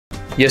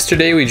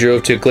Yesterday we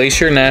drove to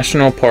Glacier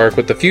National Park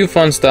with a few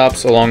fun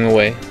stops along the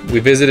way.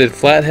 We visited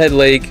Flathead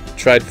Lake,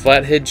 tried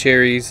flathead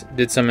cherries,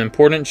 did some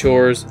important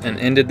chores, and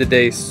ended the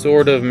day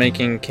sort of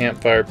making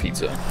campfire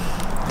pizza.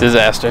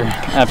 Disaster.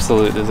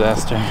 Absolute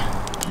disaster.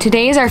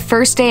 Today is our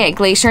first day at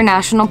Glacier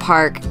National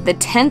Park, the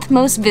 10th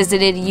most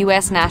visited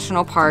U.S.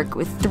 national park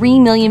with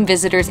 3 million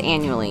visitors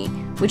annually,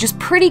 which is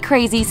pretty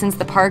crazy since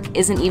the park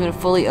isn't even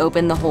fully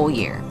open the whole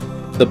year.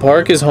 The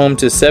park is home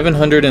to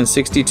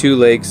 762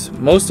 lakes,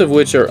 most of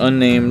which are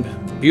unnamed,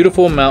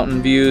 beautiful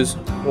mountain views,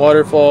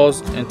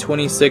 waterfalls, and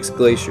 26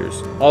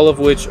 glaciers, all of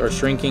which are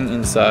shrinking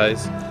in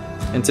size.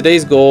 And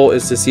today's goal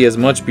is to see as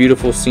much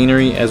beautiful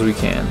scenery as we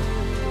can.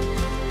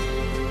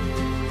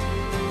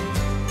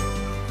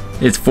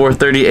 It's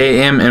 4:30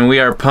 a.m. and we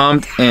are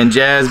pumped and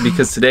jazzed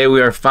because today we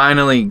are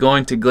finally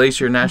going to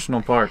Glacier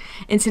National Park.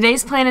 And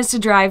today's plan is to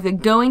drive the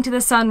Going to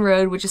the Sun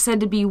Road, which is said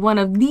to be one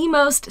of the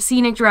most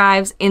scenic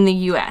drives in the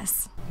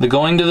U.S. The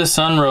Going to the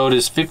Sun Road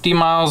is 50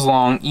 miles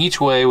long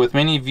each way with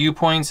many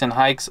viewpoints and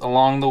hikes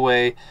along the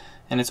way,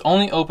 and it's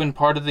only open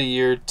part of the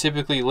year,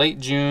 typically late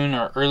June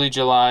or early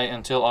July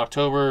until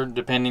October,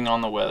 depending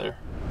on the weather.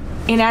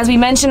 And as we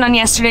mentioned on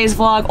yesterday's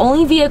vlog,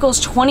 only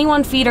vehicles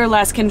 21 feet or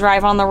less can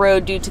drive on the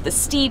road due to the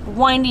steep,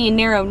 windy, and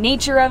narrow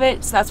nature of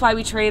it. So that's why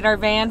we traded our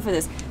van for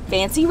this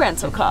fancy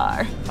rental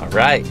car. All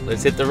right,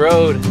 let's hit the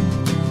road.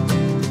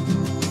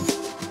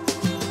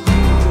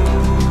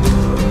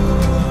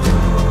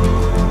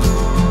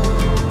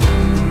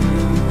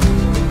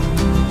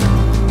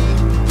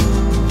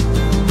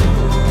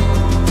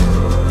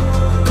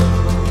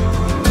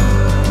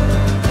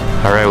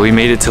 All right, we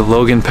made it to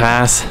Logan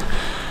Pass.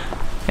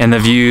 And the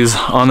views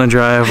on the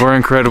drive were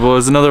incredible.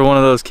 It's another one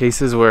of those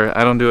cases where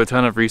I don't do a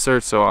ton of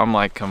research, so I'm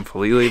like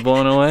completely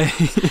blown away.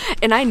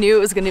 And I knew it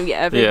was gonna be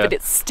epic, but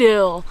it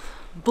still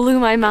blew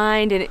my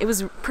mind. And it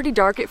was pretty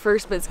dark at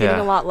first, but it's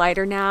getting a lot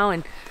lighter now.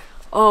 And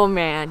oh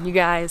man, you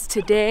guys,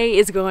 today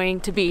is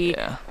going to be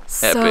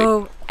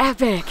so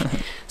epic.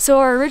 So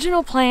our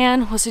original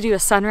plan was to do a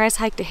sunrise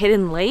hike to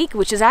Hidden Lake,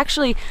 which is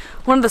actually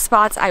one of the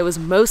spots I was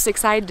most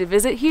excited to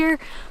visit here.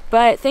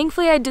 But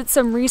thankfully I did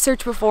some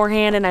research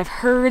beforehand, and I've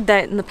heard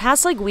that in the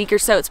past week or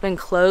so it's been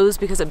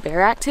closed because of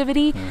bear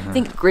activity. I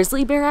think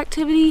grizzly bear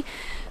activity.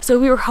 So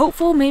we were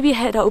hopeful maybe it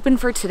had opened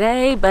for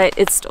today, but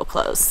it's still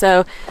closed.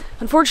 So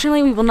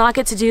unfortunately we will not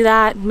get to do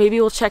that. Maybe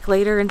we'll check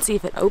later and see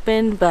if it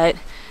opened, but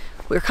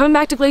we're coming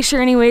back to Glacier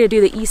anyway to do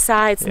the east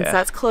side since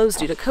that's closed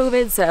due to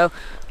COVID. So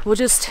we'll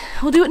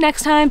do it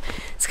next time.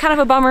 It's kind of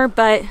a bummer,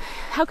 but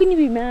how can you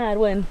be mad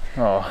when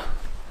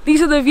these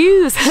are the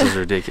views? This is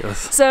ridiculous.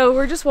 So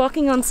we're just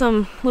walking on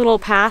some little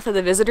path at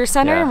the visitor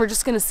center, and we're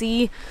just gonna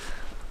see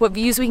what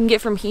views we can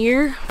get from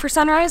here for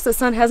sunrise. The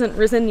sun hasn't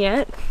risen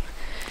yet.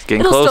 It's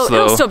getting close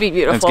though. It'll still be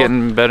beautiful. It's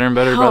getting better and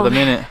better by the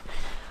minute.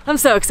 I'm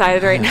so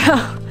excited right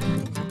now.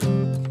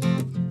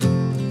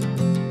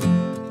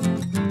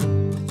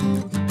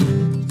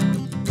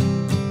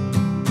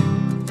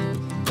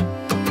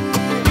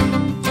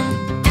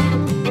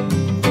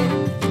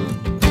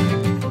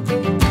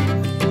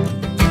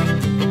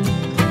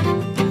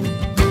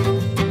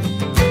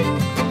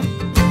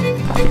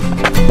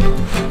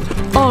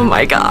 Oh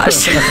my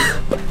gosh.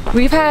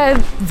 We've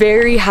had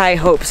very high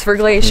hopes for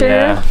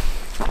Glacier.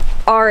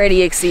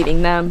 Already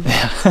exceeding them.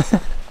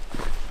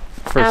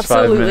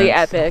 Absolutely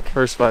epic.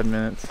 First 5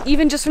 minutes.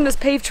 Even just from this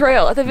paved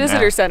trail at the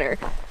visitor center.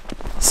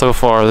 So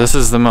far, this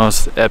is the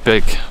most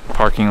epic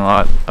parking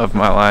lot of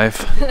my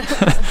life.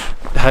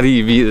 How do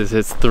you beat this?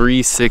 It's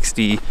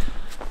 360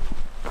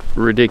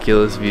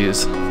 ridiculous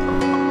views.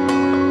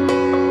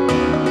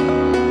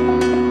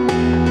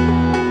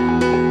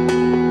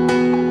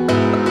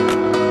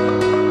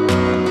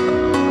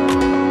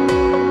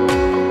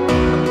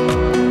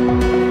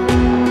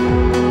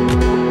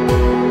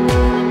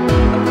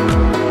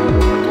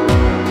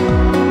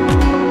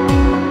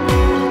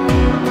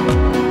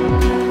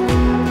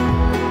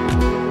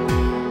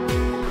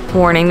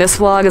 Warning, this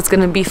vlog is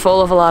going to be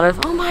full of a lot of,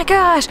 oh my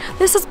gosh,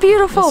 this is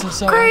beautiful, this is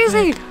so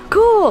crazy,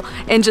 cool,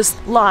 and just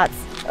lots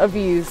of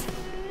views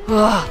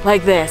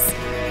like this.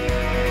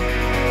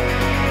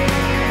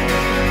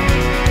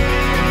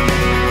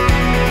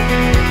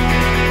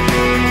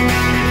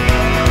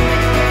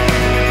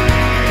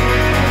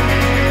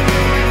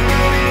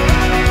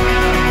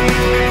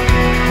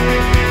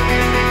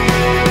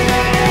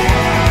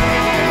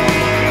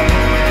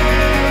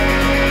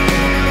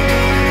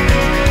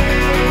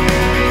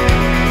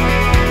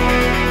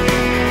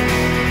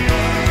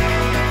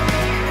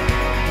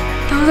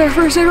 Our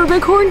first ever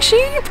bighorn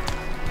sheep.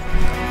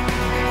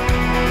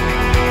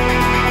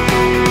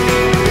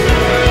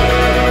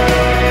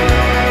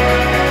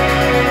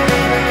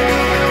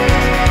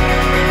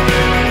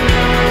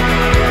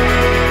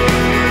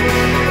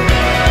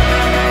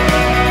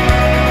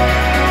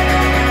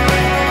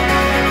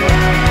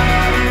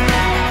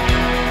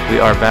 We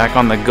are back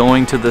on the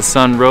Going to the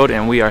Sun Road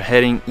and we are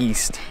heading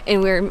east.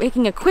 And we're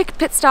making a quick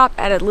pit stop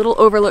at a little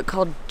overlook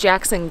called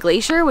Jackson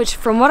Glacier, which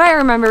from what I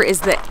remember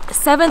is the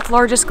 7th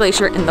largest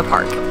glacier in the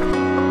park.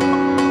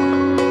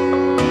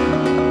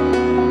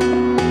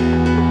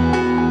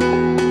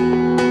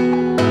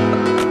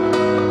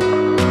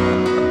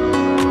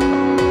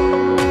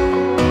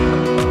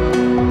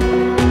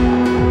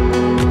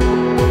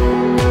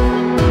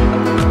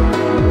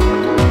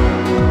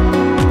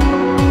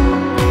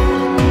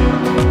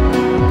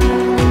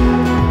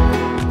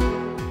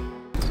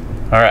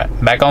 All right,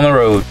 back on the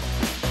road.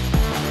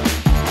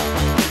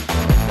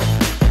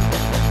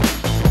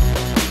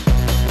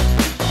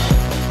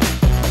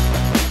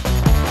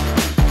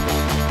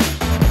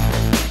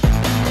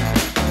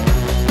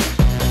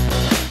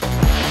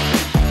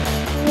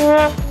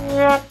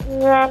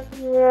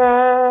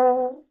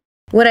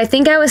 What I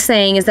think I was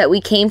saying is that we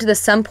came to the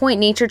Sun Point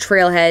Nature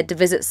Trailhead to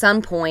visit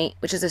Sun Point,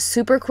 which is a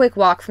super quick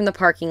walk from the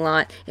parking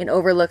lot and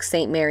overlooks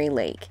St. Mary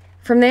Lake.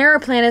 From there, our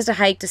plan is to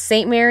hike to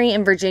St. Mary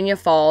and Virginia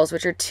Falls,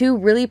 which are two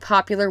really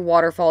popular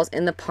waterfalls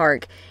in the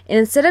park. And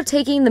instead of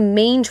taking the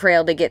main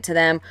trail to get to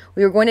them,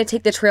 we were going to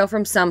take the trail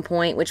from Sun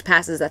Point, which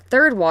passes a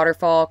third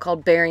waterfall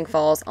called Bering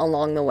Falls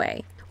along the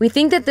way. We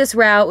think that this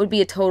route would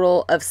be a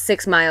total of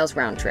 6 miles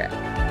round trip.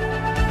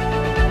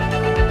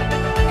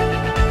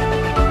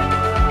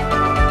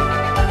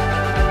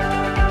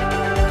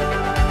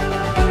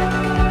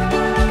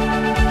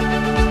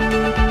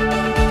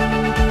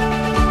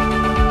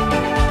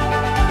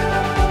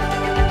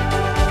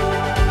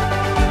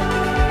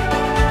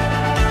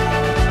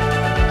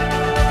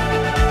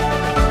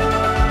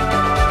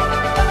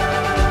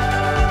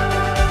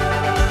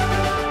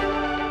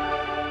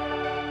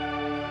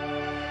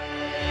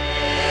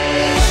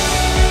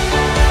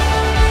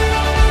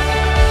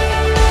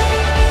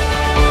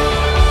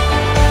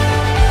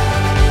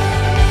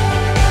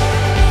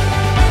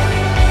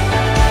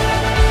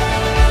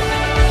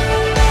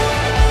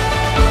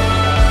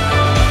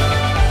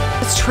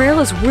 Trail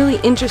is really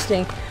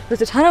interesting.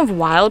 There's a ton of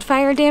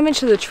wildfire damage,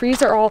 so the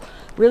trees are all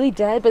really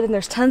dead, but then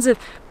there's tons of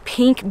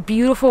pink,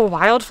 beautiful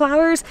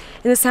wildflowers.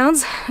 And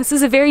this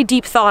is a very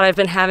deep thought I've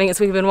been having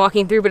as we've been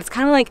walking through, but it's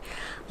kind of like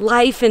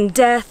life and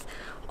death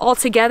all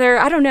together.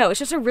 I don't know, it's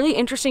just a really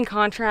interesting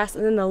contrast.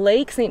 And then the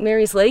lake, St.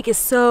 Mary's Lake, is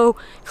so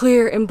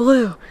clear and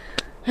blue.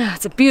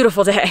 It's a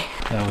beautiful day.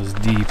 That was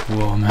deep,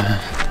 whoa man.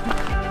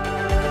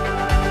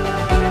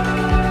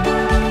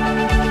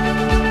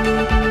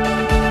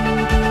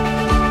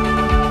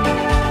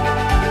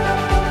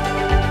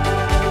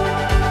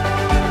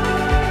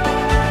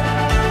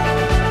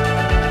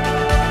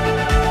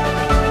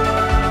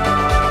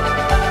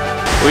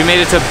 We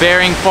made it to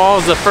Bering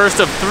Falls, the first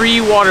of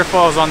 3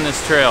 waterfalls on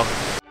this trail.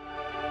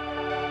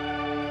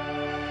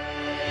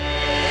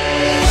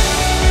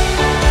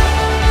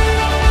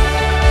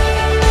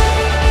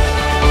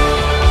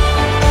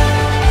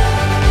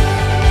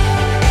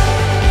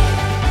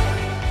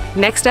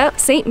 Next up,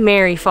 St.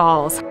 Mary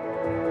Falls.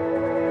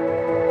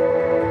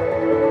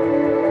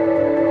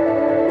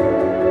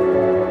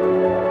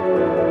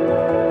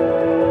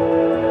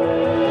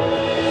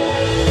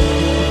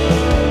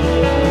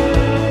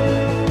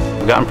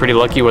 We've gotten pretty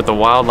lucky with the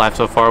wildlife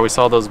so far. We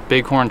saw those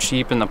bighorn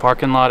sheep in the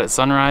parking lot at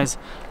sunrise,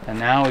 and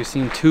now we've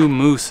seen 2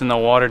 moose in the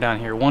water down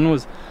here. One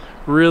was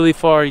really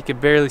far, you could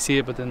barely see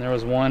it, but then there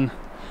was one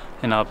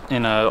in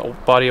a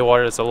body of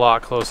water that's a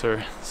lot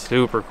closer.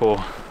 Super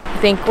cool. I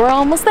think we're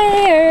almost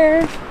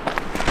there. Look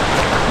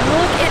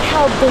at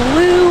how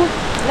blue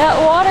that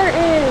water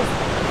is.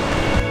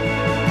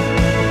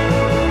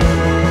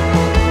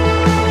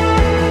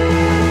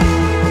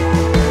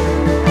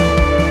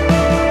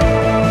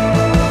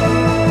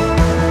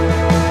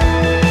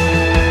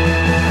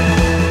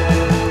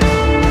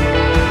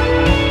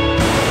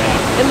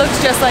 It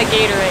looks just like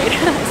Gatorade.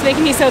 It's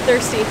making me so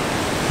thirsty.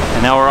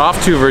 And now we're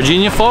off to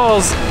Virginia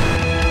Falls.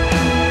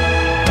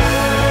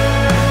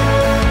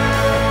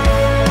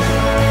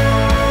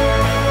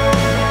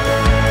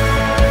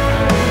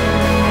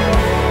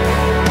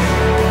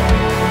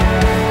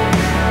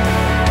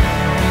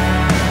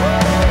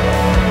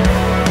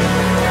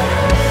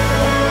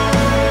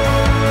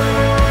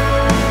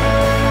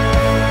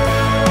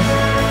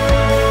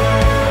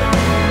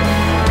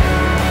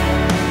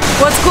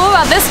 What's cool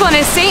about this one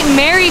is St.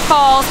 Mary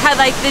Falls had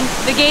like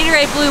the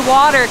Gatorade blue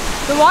water.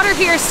 The water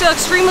here is still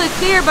extremely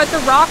clear, but the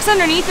rocks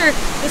underneath are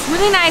this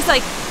really nice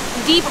like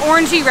deep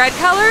orangey red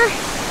color.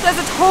 So it's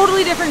a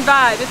totally different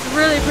vibe. It's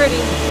really pretty.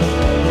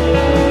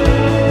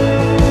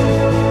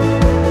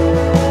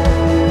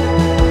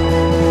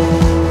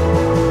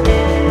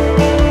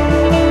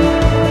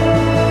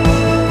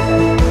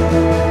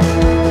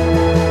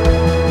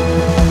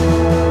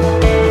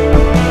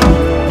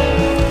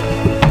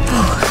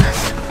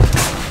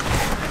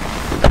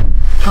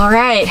 All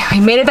right, we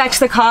made it back to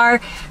the car.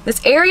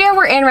 This area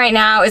we're in right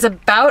now is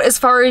about as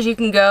far as you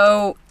can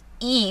go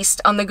east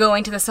on the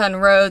Going to the Sun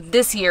Road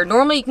this year.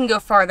 Normally you can go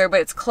farther,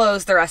 but it's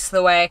closed the rest of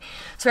the way.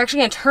 So we're actually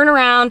gonna turn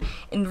around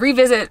and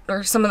revisit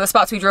some of the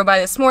spots we drove by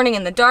this morning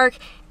in the dark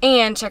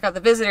and check out the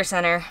visitor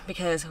center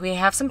because we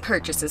have some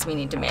purchases we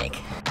need to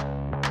make.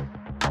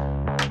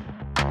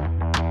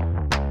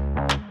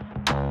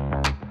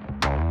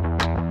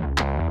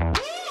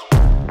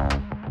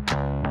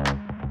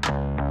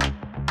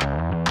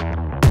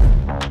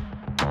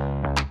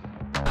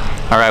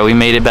 All right, we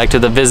made it back to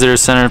the visitor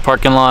center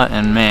parking lot,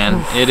 and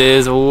man, it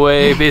is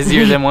way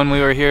busier than when we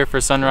were here for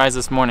sunrise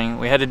this morning.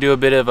 We had to do a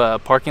bit of a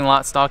parking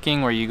lot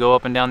stalking where you go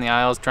up and down the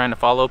aisles trying to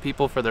follow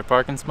people for their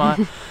parking spot.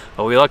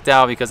 But we lucked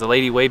out because the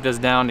lady waved us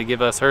down to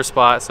give us her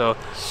spot, so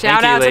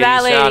shout out to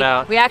that lady. Shout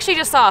out. We actually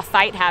just saw a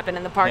fight happen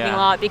in the parking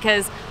lot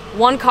because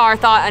one car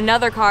thought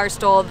another car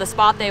stole the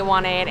spot they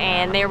wanted,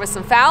 and there was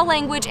some foul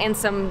language and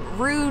some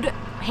rude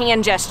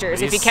hand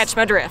gestures, if you catch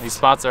my drift. These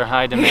spots are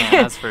high demand,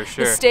 that's for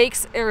sure. The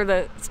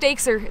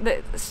stakes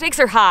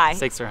are high.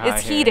 Stakes are high.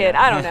 It's heated.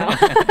 I don't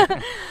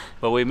know.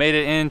 But we made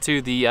it into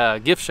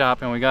the gift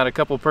shop, and we got a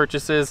couple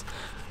purchases.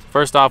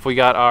 First off, we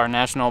got our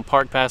national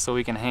park pass so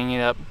we can hang it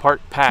up,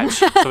 park patch,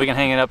 so we can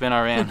hang it up in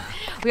our van.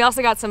 We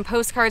also got some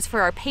postcards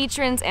for our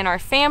patrons and our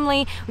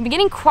family. We've been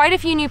getting quite a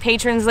few new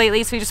patrons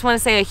lately, so we just want to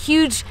say a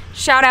huge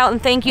shout out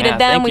and thank you to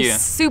them. We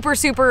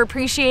super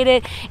appreciate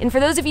it. And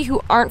for those of you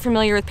who aren't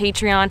familiar with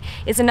Patreon,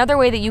 it's another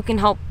way that you can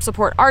help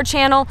support our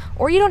channel,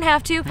 or you don't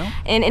have to. No.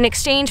 And in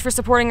exchange for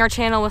supporting our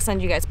channel, we'll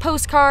send you guys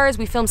postcards.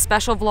 We film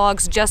special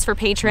vlogs just for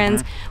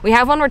patrons. We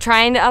have one we're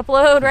trying to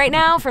upload right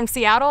now from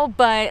Seattle,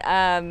 but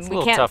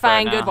we can't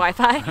find good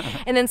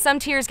Wi-Fi. And then some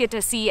tiers get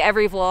to see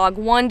every vlog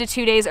 1 to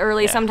 2 days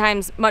early,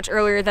 sometimes much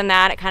earlier than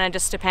that. It kind of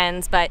just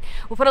depends, but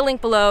we'll put a link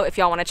below if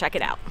y'all want to check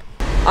it out.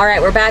 All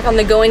right, we're back on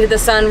the Going to the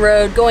Sun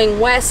road, going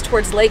west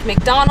towards Lake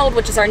McDonald,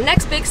 which is our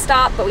next big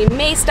stop, but we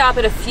may stop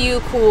at a few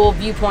cool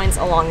viewpoints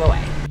along the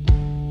way.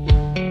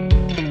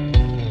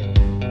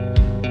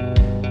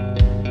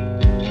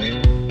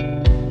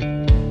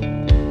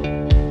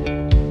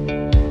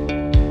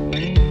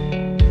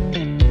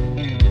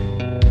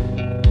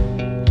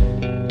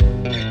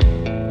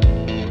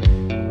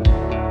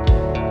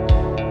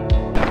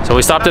 So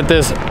we stopped at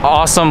this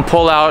awesome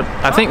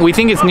pullout. We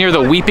think it's near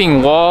the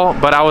Weeping Wall,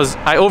 but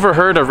I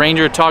overheard a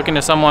ranger talking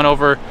to someone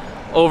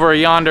over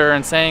yonder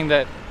and saying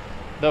that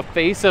the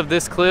face of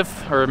this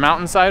cliff or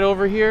mountainside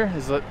over here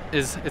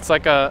it's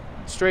like a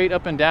straight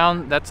up and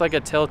down. That's like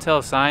a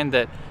telltale sign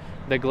that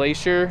the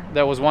glacier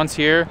that was once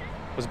here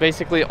was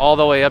basically all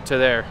the way up to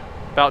there.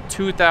 About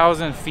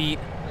 2,000 feet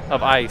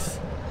of ice.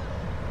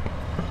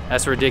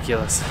 That's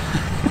ridiculous.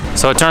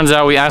 So it turns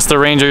out we asked the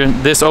ranger,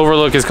 this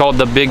overlook is called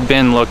the Big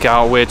Bend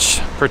Lookout, which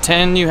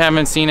pretend you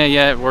haven't seen it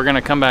yet, we're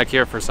gonna come back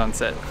here for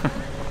sunset.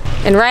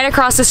 And right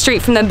across the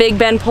street from the Big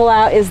Bend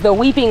pullout is the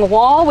Weeping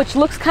Wall, which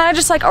looks kind of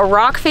just like a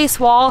rock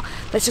face wall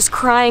that's just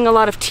crying a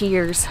lot of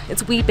tears.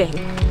 It's weeping.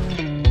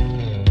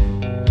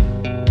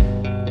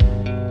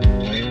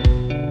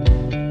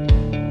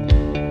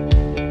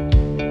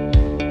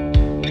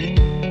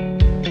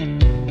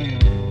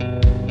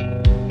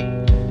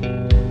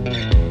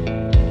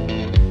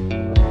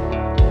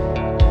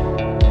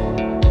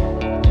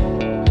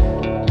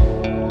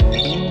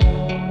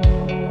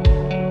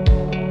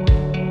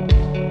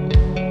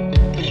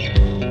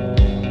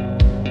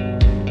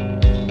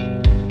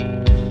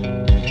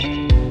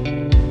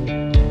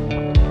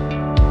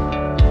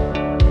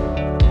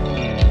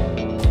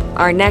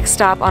 Our next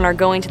stop on our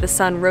Going to the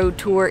Sun road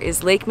tour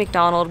is Lake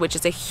McDonald, which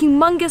is a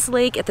humongous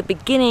lake at the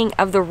beginning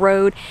of the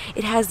road.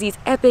 It has these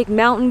epic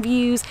mountain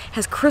views,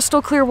 has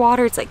crystal clear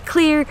water. It's like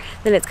clear,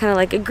 then it's kind of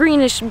like a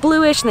greenish,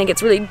 bluish, and then it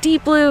gets really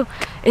deep blue.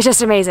 It's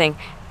just amazing,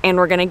 and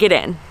we're gonna get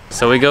in.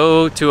 So we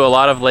go to a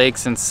lot of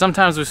lakes, and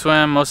sometimes we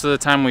swim, most of the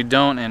time we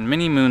don't, and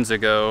many moons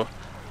ago,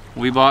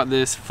 we bought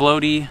this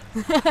floaty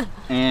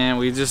and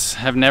we just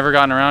have never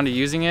gotten around to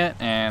using it,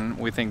 and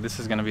we think this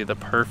is gonna be the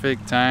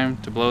perfect time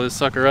to blow this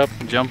sucker up,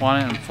 jump on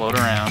it, and float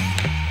around.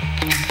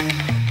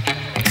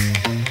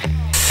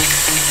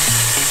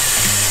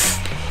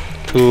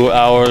 Two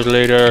hours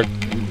later.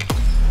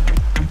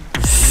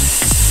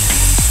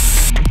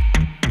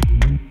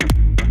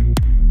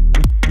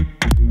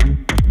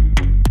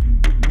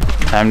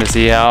 Time to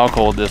see how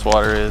cold this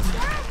water is.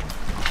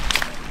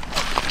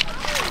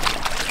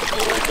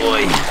 Oh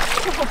boy.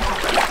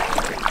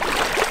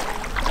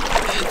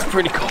 It's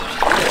pretty cold.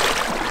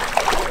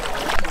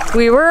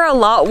 We were a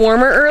lot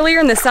warmer earlier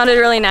and this sounded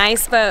really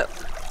nice, but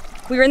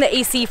we were in the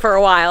AC for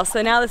a while,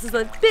 so now this is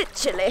a bit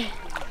chilly.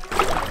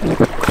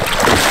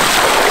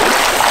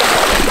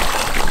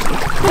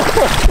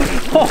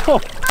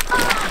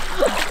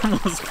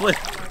 Almost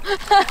flipped.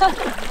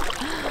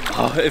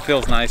 Oh, it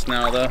feels nice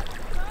now though.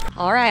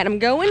 All right, I'm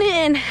going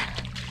in.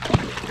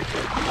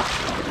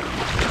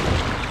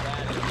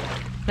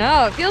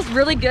 No, it feels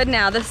really good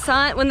now. The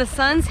sun, when the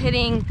sun's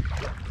hitting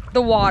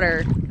the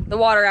water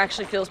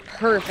actually feels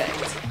perfect.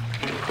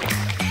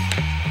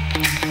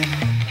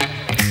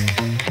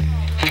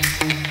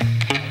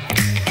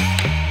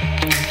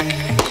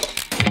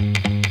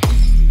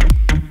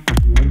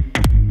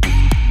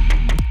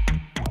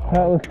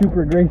 That was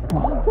super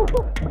graceful.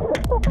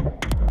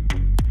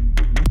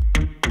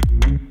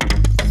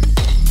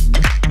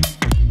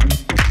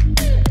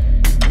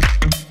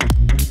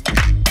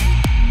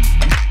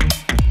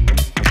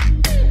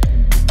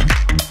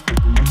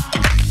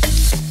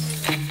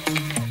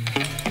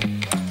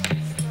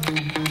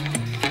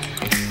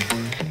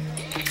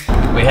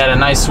 We had a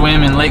nice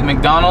swim in Lake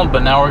McDonald,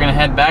 but now we're gonna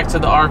head back to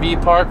the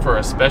RV park for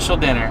a special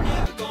dinner.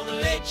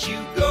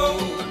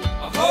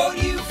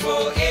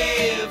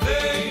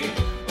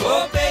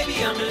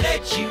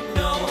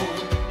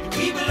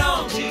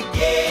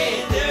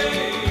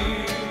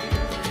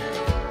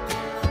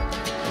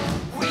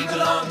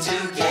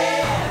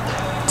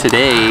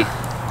 Today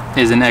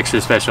is an extra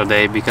special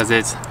day because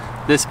it's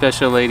this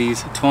special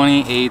lady's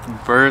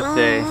 28th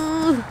birthday.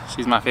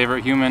 She's my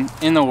favorite human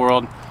in the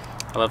world.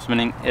 I love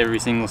spending every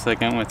single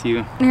second with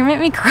you. You make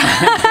me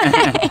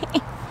cry.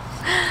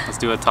 Let's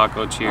do a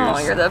taco cheers. Oh,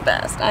 you're the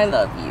best. I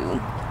love you.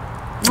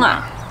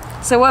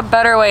 Mwah. So what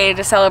better way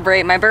to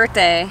celebrate my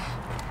birthday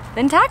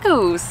than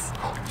tacos?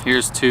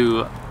 Here's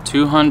to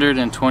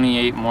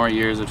 228 more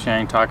years of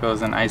sharing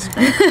tacos and ice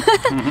cream.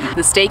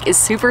 The steak is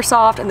super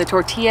soft and the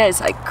tortilla is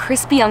like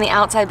crispy on the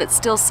outside but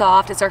still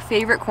soft. It's our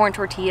favorite corn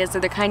tortillas.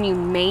 They're the kind you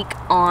make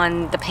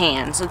on the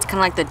pan, so it's kind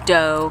of like the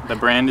dough. The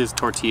brand is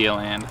Tortilla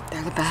Land.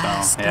 They're the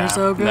best. So, yeah. They're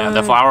so good.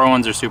 The flour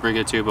ones are super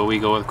good too, but we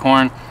go with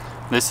corn.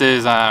 This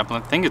is, I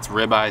think it's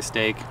ribeye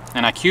steak,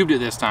 and I cubed it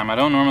this time. I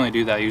don't normally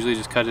do that. I usually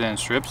just cut it in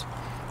strips,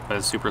 but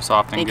it's super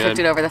soft and good. You cooked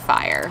it over the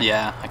fire.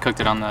 Yeah, I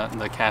cooked it on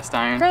the cast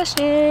iron. Crushed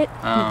it.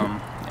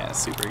 Yeah, it's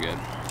super good.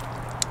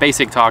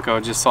 Basic taco,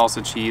 just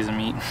salsa, cheese, and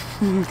meat.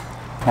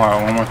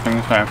 Wow, one more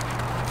thing to say.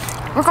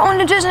 We're going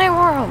to Disney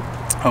World.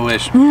 I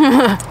wish.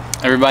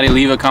 Everybody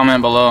leave a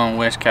comment below and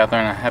wish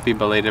Kathryn a happy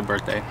belated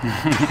birthday.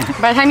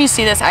 By the time you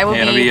see this, I will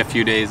it'll be a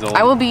few days old.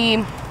 I will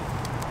be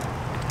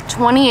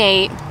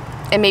 28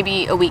 and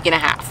maybe a week and a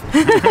half.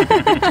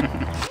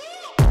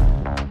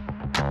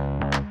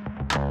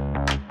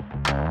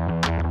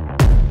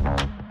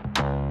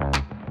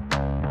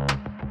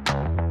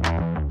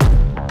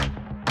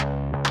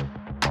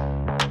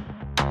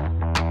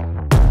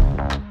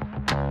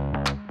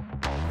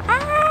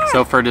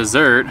 So for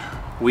dessert,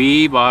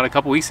 we bought a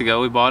couple weeks ago,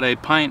 we bought a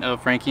pint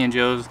of Frankie and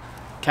Joe's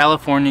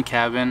California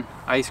Cabin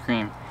ice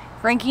cream.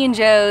 Frankie and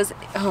Joe's,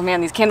 oh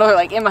man, these candles are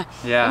like in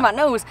my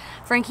nose.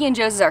 Frankie and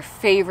Joe's is our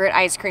favorite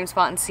ice cream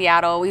spot in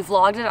Seattle. We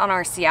vlogged it on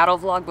our Seattle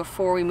vlog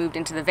before we moved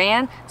into the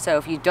van. So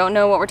if you don't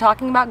know what we're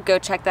talking about, go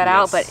check that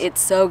out, but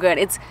it's so good.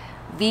 It's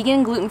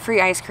vegan,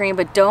 gluten-free ice cream,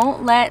 but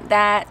don't let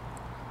that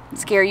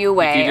scare you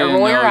away or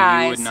roll your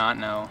eyes. You would not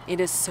know. It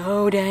is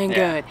so dang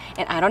good.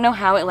 And I don't know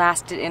how it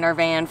lasted in our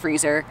van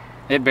freezer.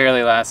 It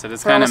barely lasted.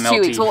 It's kind of melty.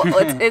 2 weeks. Well,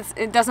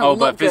 it doesn't look good.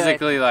 But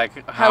physically,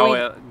 like how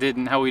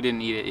we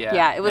didn't eat it. Yeah.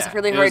 Yeah, it was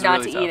really hard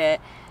not to eat it.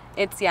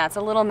 It's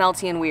a little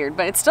melty and weird,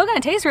 but it's still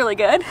gonna taste really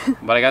good.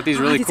 But I got these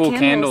really cool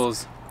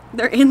candles.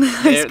 They're in the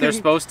ice cream. They're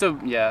supposed to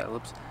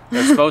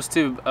they're supposed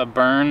to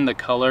burn the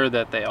color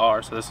that they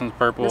are. So this one's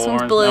purple, this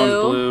one's orange, blue,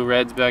 that one's blue,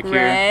 red's back here.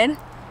 Red.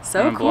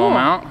 So cool. Blow them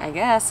out. I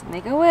guess.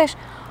 Make a wish.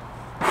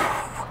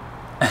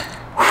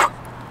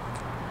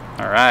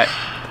 All right.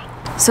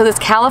 So this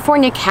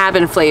California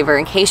Cabin flavor,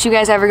 in case you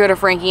guys ever go to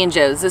Frankie and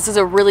Joe's, this is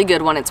a really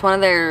good one. It's one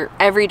of their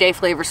everyday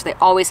flavors, so they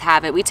always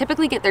have it. We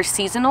typically get their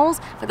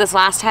seasonals, but this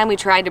last time we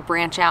tried to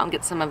branch out and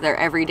get some of their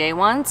everyday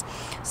ones.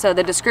 So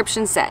the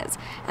description says,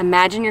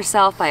 imagine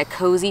yourself by a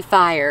cozy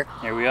fire.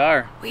 Here we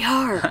are. We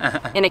are.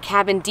 In a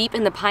cabin deep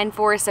in the pine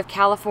forests of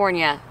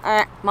California,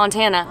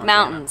 Montana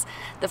mountains.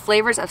 The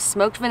flavors of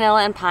smoked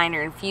vanilla and pine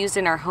are infused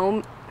in our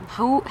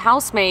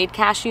house-made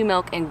cashew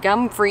milk and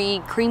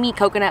gum-free creamy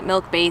coconut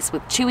milk base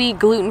with chewy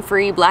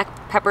gluten-free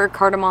black pepper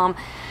cardamom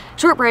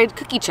shortbread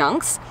cookie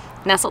chunks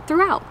nestled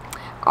throughout.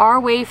 Our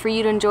way for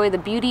you to enjoy the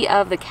beauty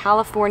of the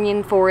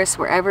Californian forest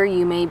wherever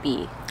you may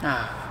be.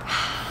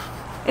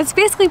 It's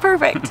basically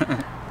perfect.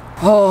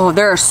 Oh,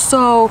 there are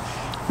so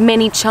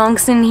many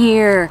chunks in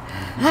here.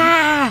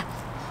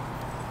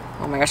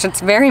 Oh my gosh, it's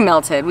very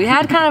melted. We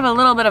had kind of a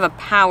little bit of a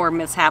power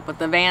mishap with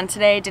the van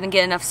today. Didn't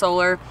get enough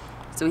solar,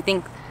 so we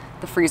think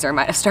the freezer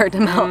might have started to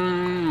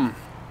melt.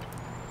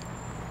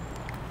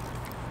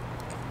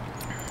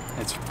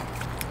 It's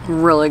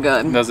really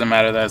good. Doesn't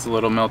matter that it's a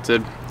little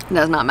melted. It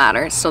does not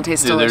matter. It still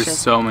tastes delicious. There's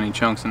so many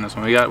chunks in this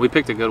one. We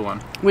picked a good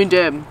one. We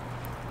did.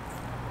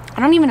 I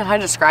don't even know how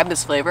to describe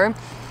this flavor,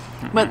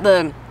 but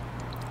the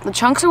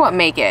chunks are what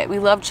make it. We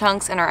love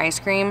chunks in our ice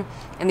cream,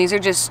 and these are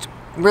just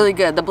really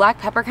good. The black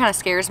pepper kind of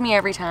scares me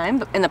every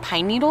time, and the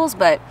pine needles,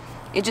 but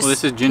it just. Well,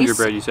 this is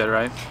gingerbread, you said,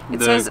 right?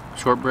 It says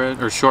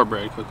shortbread or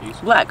shortbread cookies.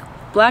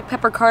 Black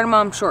pepper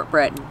cardamom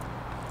shortbread.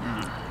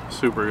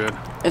 Super good.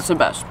 It's the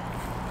best.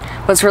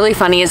 What's really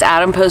funny is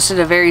Adam posted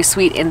a very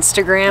sweet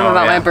Instagram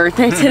about my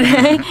birthday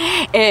today,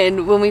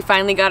 and when we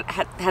finally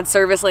had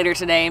service later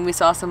today, and we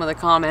saw some of the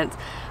comments,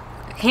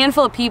 a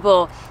handful of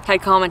people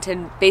had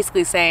commented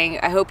basically saying,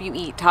 "I hope you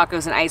eat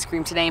tacos and ice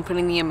cream today," and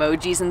putting the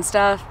emojis and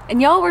stuff.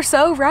 And y'all were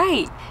so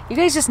right. You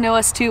guys just know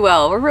us too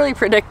well. We're really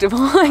predictable.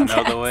 I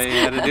know the way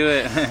how to do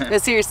it.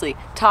 But seriously,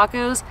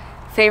 tacos,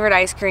 favorite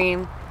ice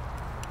cream,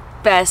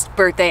 best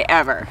birthday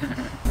ever.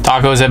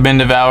 Tacos have been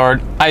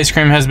devoured, ice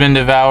cream has been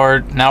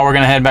devoured. Now we're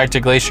gonna head back to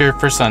Glacier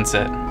for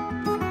sunset.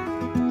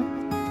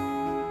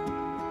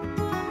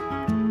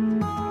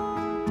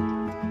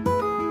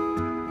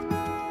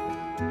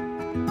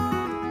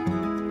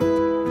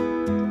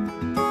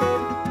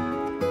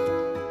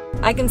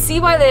 I can see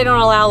why they don't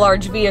allow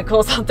large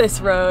vehicles on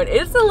this road.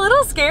 It's a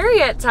little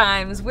scary at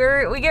times.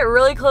 We get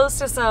really close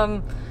to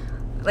some,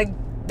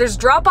 there's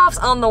drop-offs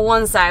on the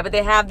one side, but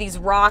they have these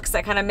rocks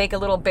that kind of make a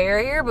little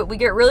barrier, but we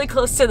get really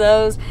close to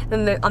those.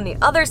 Then on the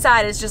other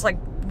side is just like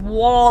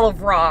wall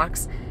of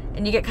rocks.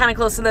 and you get kind of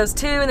close to those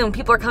too, and then when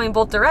people are coming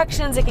both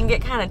directions, it can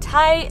get kind of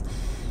tight.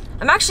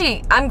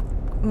 I'm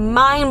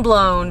mind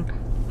blown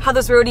how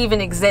this road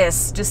even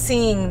exists, just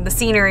seeing the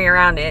scenery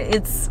around it.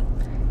 It's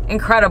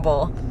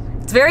incredible.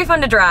 It's very fun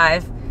to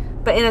drive,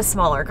 but in a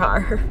smaller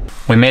car.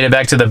 We made it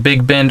back to the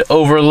Big Bend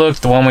Overlook,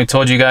 the one we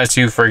told you guys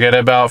to forget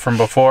about from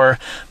before.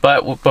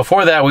 But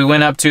before that, we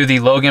went up to the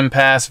Logan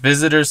Pass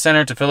Visitor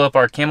Center to fill up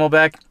our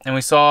Camelback, and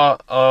we saw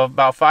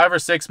about 5 or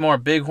 6 more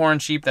bighorn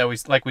sheep that we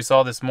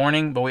saw this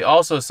morning, but we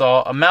also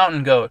saw a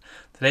mountain goat.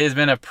 Today has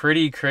been a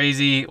pretty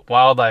crazy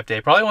wildlife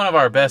day, probably one of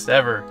our best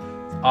ever.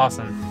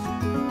 Awesome.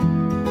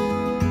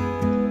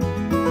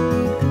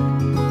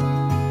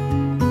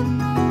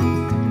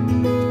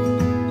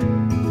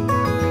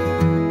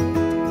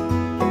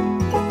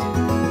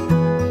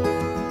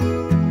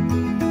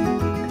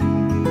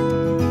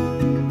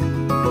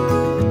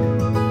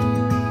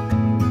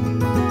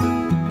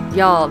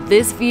 Y'all,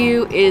 this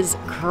view is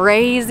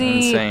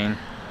crazy. Insane.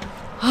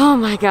 Oh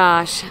my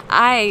gosh.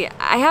 I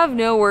have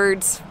no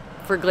words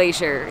for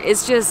Glacier.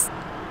 It's just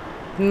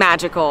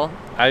magical.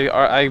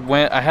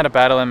 I had a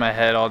battle in my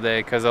head all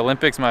day because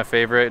Olympic's my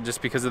favorite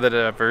just because of the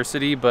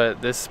diversity,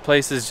 but this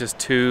place is just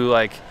too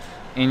like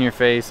in your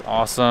face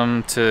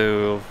awesome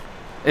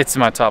it's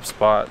my top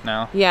spot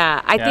now.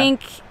 Yeah, I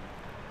think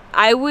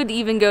I would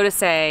even go to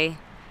say,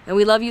 and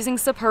we love using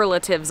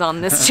superlatives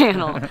on this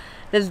channel,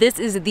 that this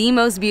is the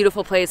most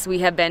beautiful place we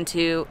have been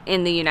to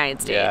in the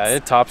United States. Yeah,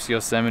 it tops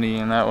Yosemite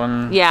in that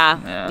one.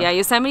 Yeah,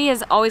 Yosemite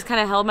has always kind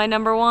of held my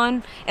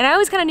 #1, and I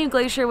always kind of knew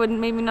Glacier would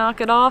maybe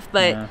knock it off,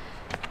 but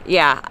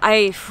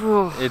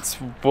it's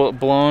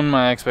blown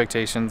my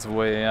expectations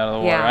way out of the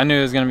water. Yeah. I knew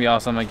it was gonna be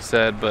awesome, like you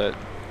said, but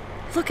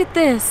look at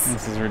this.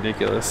 This is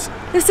ridiculous.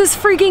 This is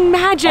freaking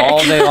magic.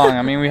 All day long.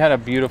 I mean, we had a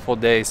beautiful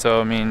day, so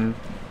I mean,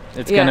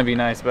 it's gonna be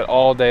nice, but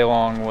all day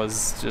long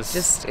was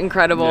just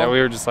incredible. Yeah,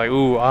 we were just like,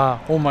 ooh,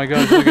 oh my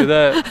gosh, look at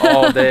that,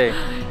 all day.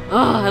 Oh,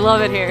 I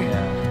love it here.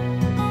 Yeah.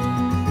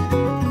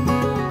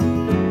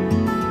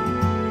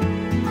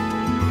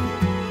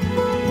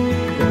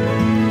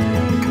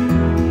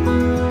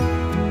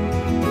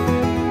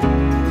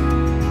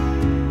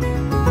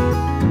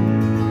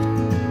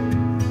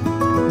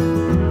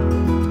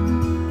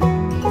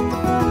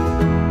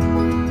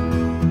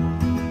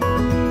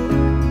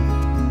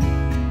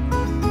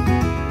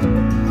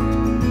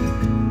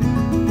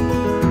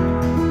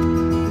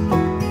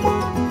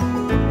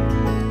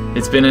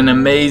 It's been an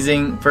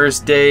amazing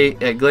first day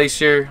at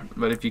Glacier,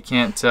 but if you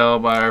can't tell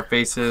by our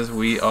faces,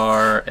 we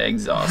are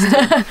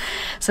exhausted.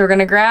 So we're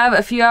gonna grab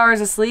a few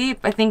hours of sleep.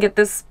 I think at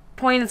this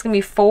point it's gonna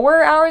be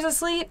 4 hours of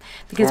sleep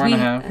because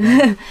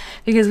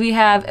because we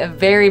have a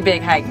very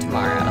big hike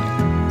tomorrow.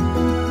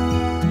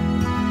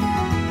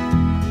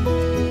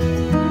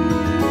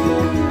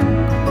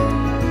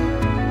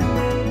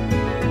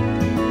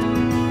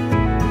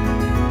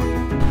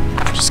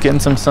 Just getting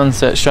some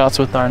sunset shots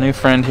with our new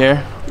friend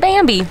here.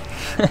 Bambi.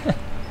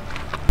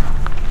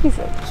 He's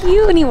so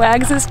cute, and he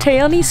wags his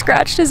tail, and he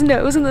scratched his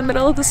nose in the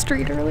middle of the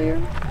street earlier.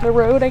 The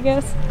road, I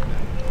guess.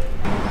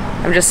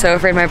 I'm just so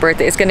afraid my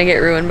birthday is gonna get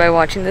ruined by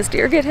watching this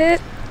deer get hit.